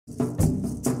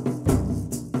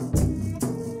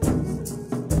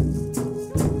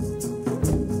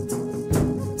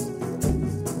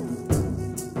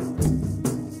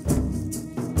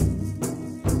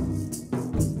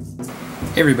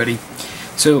everybody.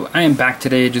 So I am back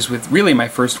today just with really my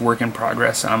first work in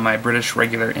progress on my British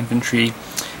regular infantry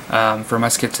for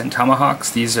Muskets and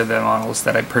Tomahawks. These are the models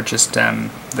that I purchased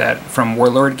from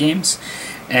Warlord Games,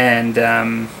 and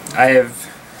I have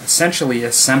essentially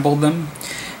assembled them,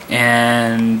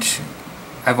 and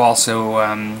I've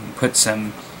also put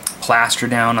some plaster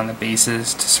down on the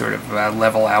bases to sort of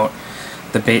level out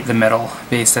the metal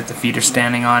base that the feet are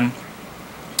standing on.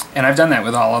 And I've done that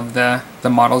with all of the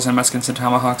models in Muskets and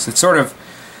Tomahawks. It's sort of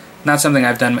not something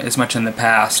I've done as much in the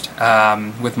past.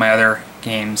 With my other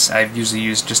games, I've usually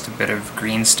used just a bit of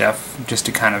green stuff just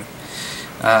to kind of,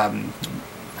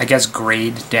 I guess,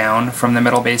 grade down from the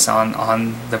metal base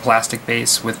on the plastic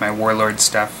base. With my Warlord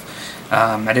stuff,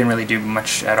 I didn't really do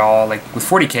much at all. Like with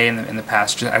 40K in the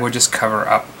past, I would just cover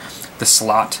up the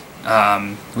slot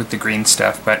with the green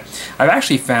stuff, but I've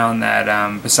actually found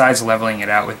that besides leveling it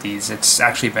out with these, it's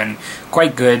actually been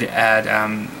quite good at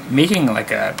making like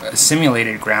a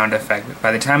simulated ground effect.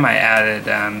 By the time I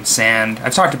added sand,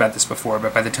 I've talked about this before,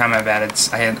 but by the time I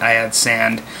add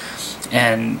sand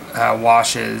and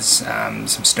washes, some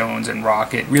stones and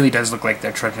rock, it really does look like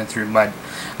they're trudging through mud.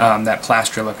 That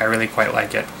plaster look, I really quite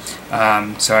like it.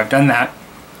 So I've done that.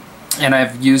 And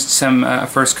I've used some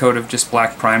first coat of just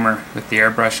black primer with the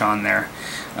airbrush on there.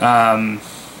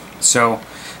 So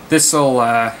this will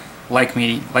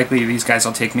likely these guys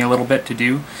will take me a little bit to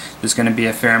do. There's going to be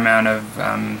a fair amount of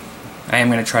I am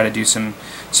going to try to do some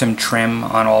trim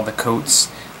on all the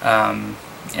coats.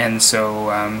 And so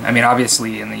I mean,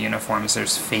 obviously in the uniforms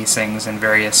there's facings and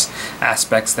various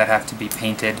aspects that have to be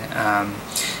painted.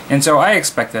 And so I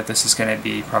expect that this is going to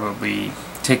be probably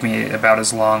take me about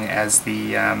as long as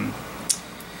the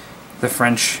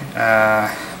French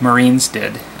Marines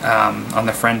did on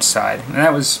the French side, and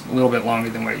that was a little bit longer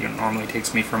than what it normally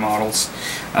takes me for models.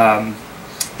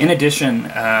 In addition,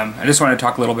 I just want to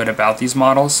talk a little bit about these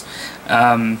models.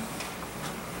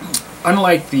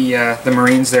 Unlike the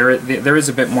Marines, there is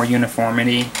a bit more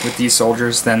uniformity with these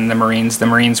soldiers than the Marines.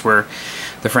 The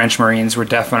French Marines were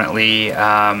definitely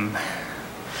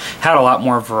had a lot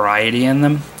more variety in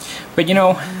them. But you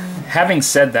know, having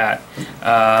said that,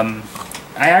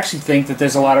 I actually think that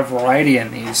there's a lot of variety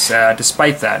in these,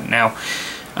 despite that. Now,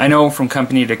 I know from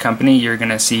company to company you're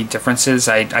going to see differences.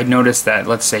 I noticed that,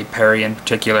 let's say, Perry in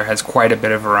particular has quite a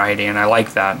bit of variety, and I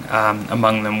like that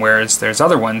among them, whereas there's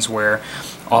other ones where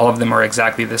all of them are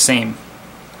exactly the same.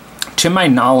 To my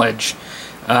knowledge,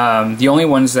 the only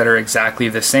ones that are exactly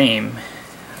the same,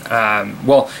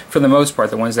 well, for the most part,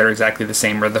 the ones that are exactly the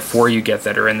same are the 4 you get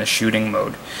that are in the shooting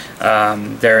mode.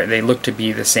 They look to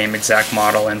be the same exact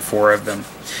model in 4 of them.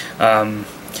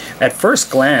 At first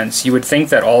glance, you would think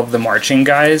that all of the marching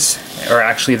guys are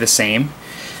actually the same.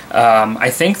 I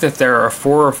think that there are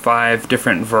 4 or 5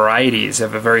 different varieties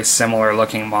of a very similar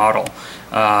looking model.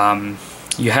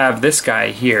 You have this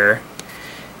guy here,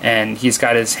 and he's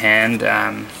got his hand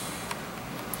down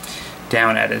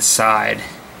at his side.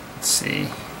 Let's see.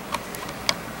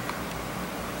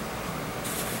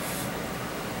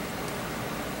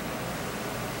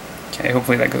 Okay,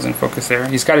 hopefully that goes in focus there.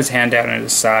 He's got his hand down at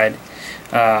his side,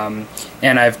 and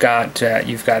you've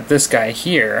got this guy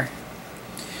here,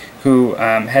 who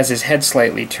has his head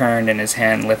slightly turned and his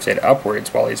hand lifted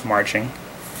upwards while he's marching.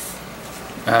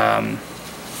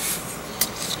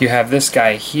 You have this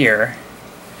guy here,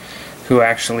 who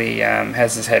actually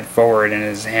has his head forward and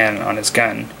his hand on his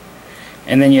gun,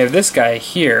 and then you have this guy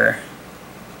here,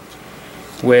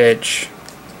 which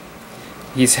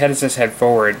his head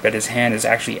forward, but his hand is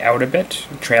actually out a bit,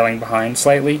 trailing behind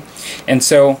slightly. And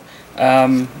so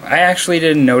I actually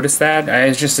didn't notice that.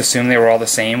 I just assumed they were all the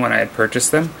same when I had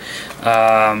purchased them.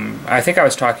 I think I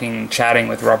was chatting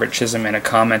with Robert Chisholm in a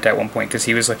comment at one point, because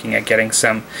he was looking at getting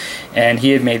some, and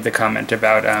he had made the comment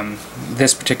about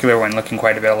this particular one looking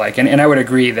quite a bit alike. And I would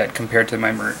agree that compared to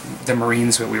the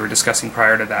Marines that we were discussing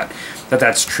prior to that,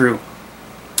 that's true.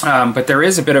 But there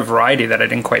is a bit of variety that I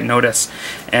didn't quite notice,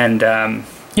 and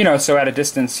you know, so at a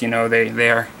distance, you know,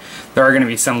 there are going to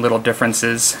be some little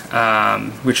differences,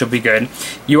 which will be good.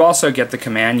 You also get the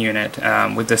command unit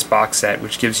with this box set,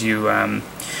 which gives you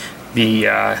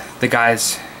the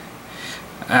guys.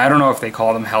 I don't know if they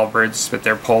call them halberds, but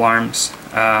they're pole arms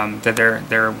that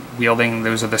they're wielding.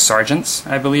 Those are the sergeants,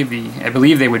 I believe. I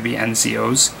believe they would be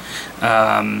NCOs.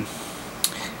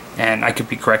 And I could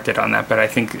be corrected on that, but I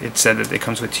think it said that it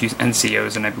comes with 2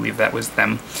 NCOs, and I believe that was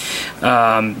them.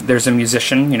 There's a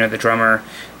musician, you know, the drummer,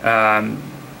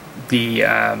 the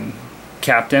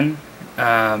captain,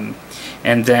 and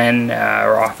then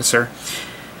or officer,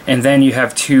 and then you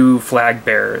have 2 flag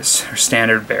bearers or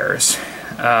standard bearers.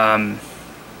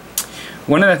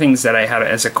 One of the things that I had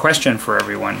as a question for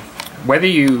everyone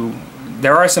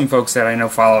there are some folks that I know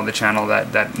follow the channel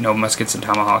that know Muskets and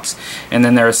Tomahawks, and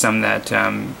then there are some that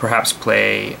perhaps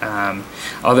play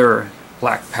other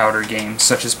black powder games,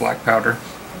 such as black powder.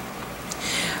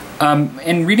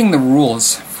 In reading the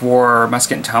rules for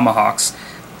Musket and Tomahawks,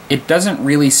 it doesn't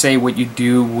really say what you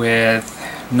do with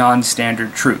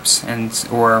non-standard troops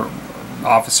or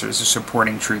officers or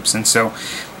supporting troops, and so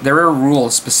there are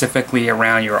rules specifically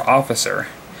around your officer,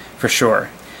 for sure.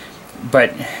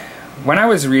 But when I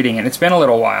was reading it, it's been a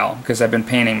little while because I've been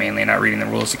painting mainly, not reading the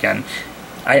rules again,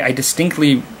 I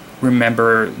distinctly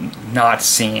remember not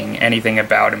seeing anything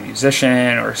about a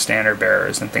musician or standard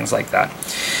bearers and things like that.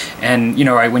 And you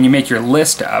know, when you make your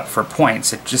list up for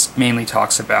points, it just mainly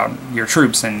talks about your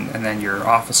troops and then your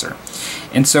officer.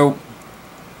 And so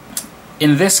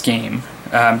in this game,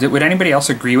 would anybody else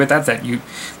agree with that? That you,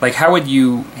 like, how would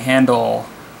you handle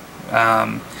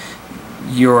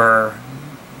your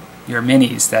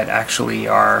minis that actually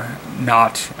are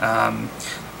not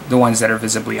the ones that are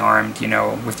visibly armed, you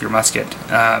know, with your musket?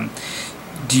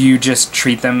 Do you just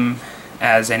treat them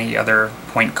as any other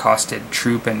point-costed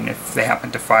troop, and if they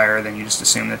happen to fire, then you just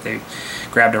assume that they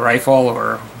grabbed a rifle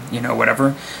or, you know,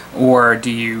 whatever? Or do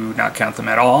you not count them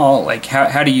at all? Like,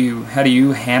 how do you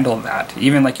handle that?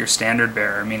 Even like your standard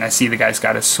bearer. I mean, I see the guy's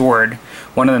got a sword.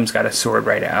 One of them's got a sword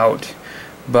right out.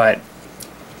 But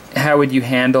how would you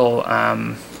handle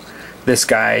this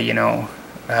guy, you know?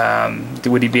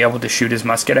 Would he be able to shoot his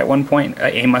musket at one point,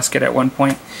 a musket at one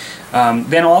point?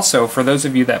 Then also, for those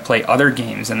of you that play other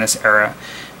games in this era,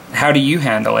 how do you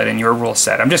handle it in your rule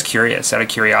set? I'm just curious, out of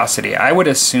curiosity. I would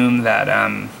assume that,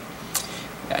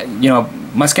 you know,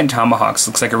 Musket and Tomahawks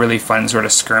looks like a really fun sort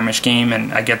of skirmish game,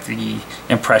 and I get the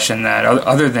impression that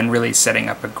other than really setting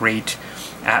up a great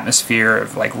atmosphere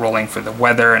of like rolling for the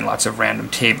weather and lots of random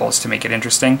tables to make it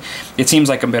interesting, it seems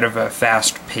like a bit of a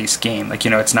fast-paced game. Like, you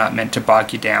know, it's not meant to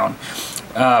bog you down.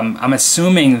 I'm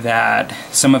assuming that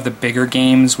some of the bigger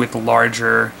games with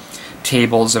larger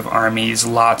tables of armies,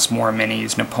 lots more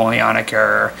minis, Napoleonic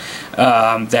era,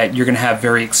 that you're going to have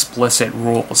very explicit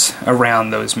rules around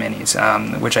those minis,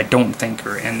 which I don't think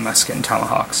are in Musket and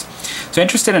Tomahawks. So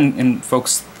interested in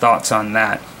folks' thoughts on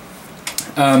that.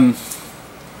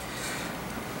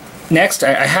 Next,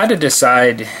 I had to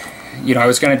decide, you know, I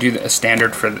was going to do a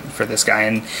standard for this guy,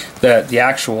 and the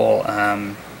actual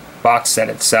box set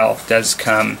itself does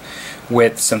come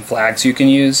with some flags you can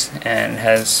use, and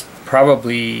has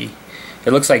probably,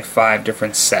 it looks like 5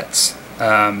 different sets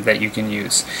that you can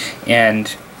use.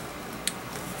 And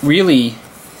really,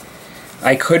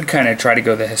 I could kind of try to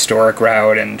go the historic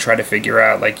route and try to figure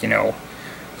out, like, you know,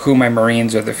 who my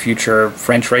Marines or the future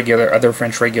other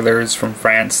French regulars from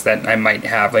France that I might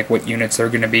have, like what units they're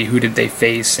going to be, who did they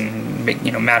face, and make,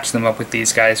 you know, match them up with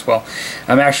these guys. Well,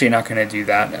 I'm actually not going to do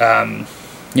that.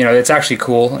 You know, it's actually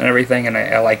cool and everything, and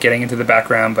I like getting into the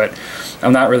background, but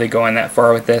I'm not really going that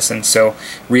far with this. And so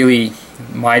really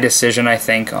my decision, I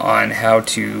think, on how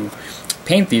to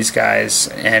paint these guys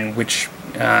and which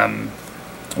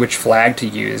flag to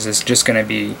use is just going to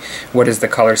be what is the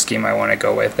color scheme I want to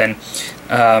go with. And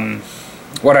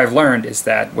what I've learned is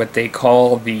that what they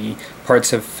call the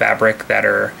parts of fabric that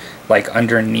are like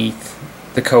underneath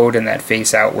the coat and that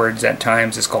face outwards at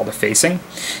times is called a facing,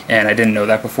 and I didn't know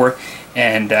that before.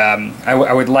 And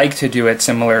I would like to do it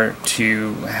similar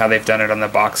to how they've done it on the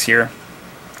box here.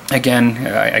 Again,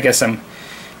 I guess I'm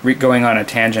going on a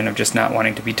tangent of just not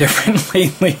wanting to be different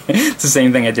lately. It's the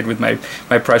same thing I did with my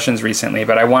Prussians recently,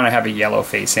 but I want to have a yellow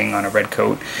facing on a red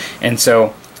coat. And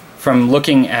so from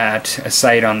looking at a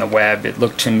site on the web, it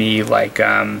looked to me like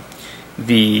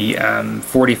the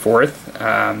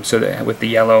 44th, so with the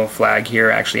yellow flag here,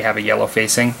 actually have a yellow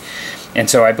facing. And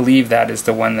so I believe that is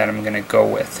the one that I'm going to go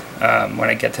with when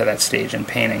I get to that stage in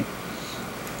painting.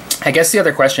 I guess the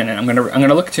other question, and I'm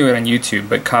gonna look to it on YouTube,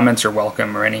 but comments are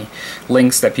welcome, or any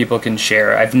links that people can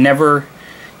share. I've never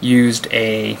used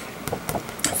a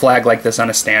flag like this on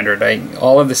a standard.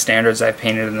 All of the standards I've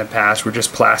painted in the past were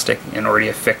just plastic and already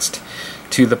affixed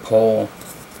to the pole.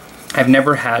 I've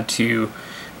never had to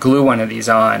glue one of these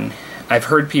on. I've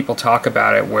heard people talk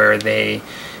about it where they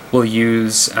will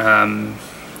use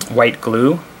white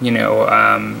glue, you know,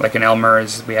 like an Elmer,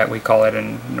 as we call it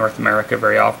in North America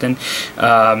very often.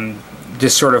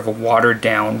 Just sort of a watered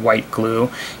down white glue,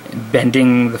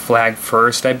 bending the flag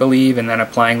first, I believe, and then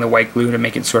applying the white glue to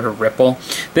make it sort of ripple.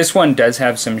 This one does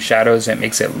have some shadows that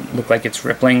makes it look like it's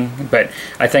rippling, but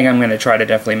I think I'm going to try to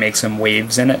definitely make some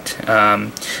waves in it.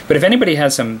 But if anybody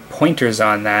has some pointers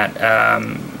on that,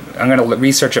 I'm going to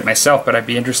research it myself, but I'd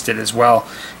be interested as well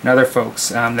in other folks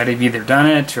that have either done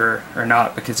it or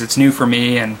not, because it's new for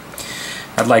me, and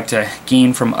I'd like to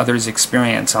gain from others'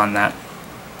 experience on that.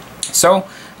 So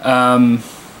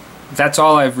that's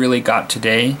all I've really got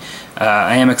today.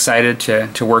 I am excited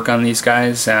to work on these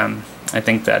guys. I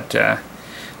think that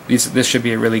this should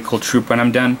be a really cool troop when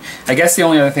I'm done. I guess the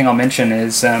only other thing I'll mention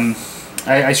is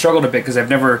I struggled a bit because I've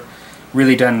never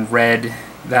really done red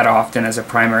that often as a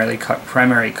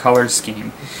primary color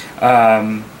scheme.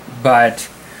 But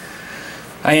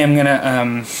I am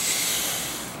gonna.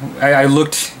 I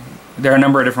looked. There are a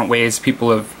number of different ways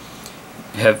people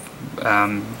have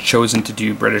chosen to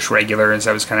do British regular, as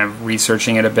I was kind of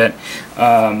researching it a bit,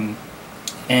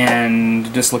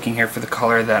 and just looking here for the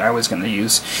color that I was going to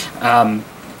use.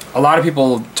 A lot of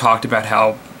people talked about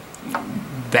how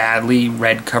badly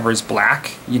red covers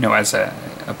black, you know, as a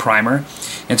primer,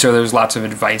 and so there's lots of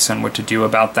advice on what to do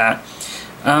about that.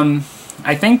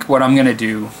 I think what I'm going to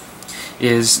do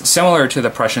is similar to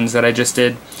the Prussians that I just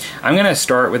did. I'm going to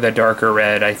start with a darker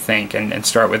red, I think, and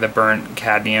start with a burnt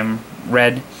cadmium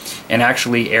red, and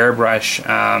actually airbrush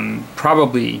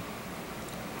probably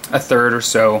a third or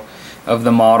so of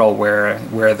the model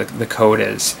where the coat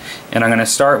is. And I'm going to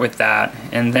start with that,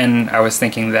 and then I was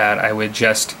thinking that I would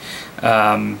just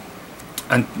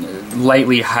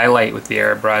lightly highlight with the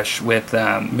airbrush with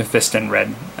Mephiston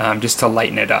red, just to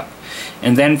lighten it up.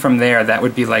 And then from there, that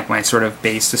would be like my sort of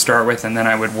base to start with, and then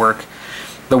I would work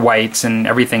the whites and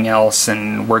everything else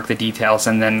and work the details,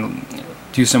 and then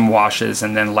do some washes,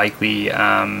 and then likely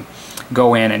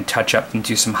go in and touch up and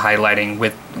do some highlighting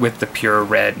with the pure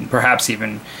red, and perhaps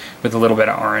even with a little bit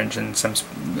of orange and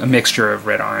a mixture of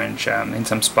red-orange in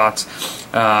some spots.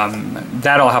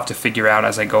 That I'll have to figure out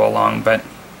as I go along, but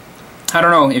I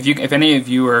don't know if any of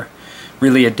you are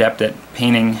really adept at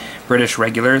painting British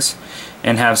regulars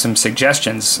and have some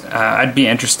suggestions. I'd be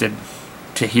interested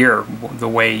to hear the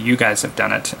way you guys have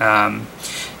done it,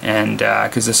 and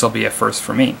because this will be a first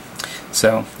for me.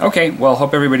 So, okay, well,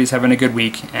 hope everybody's having a good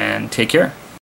week, and take care.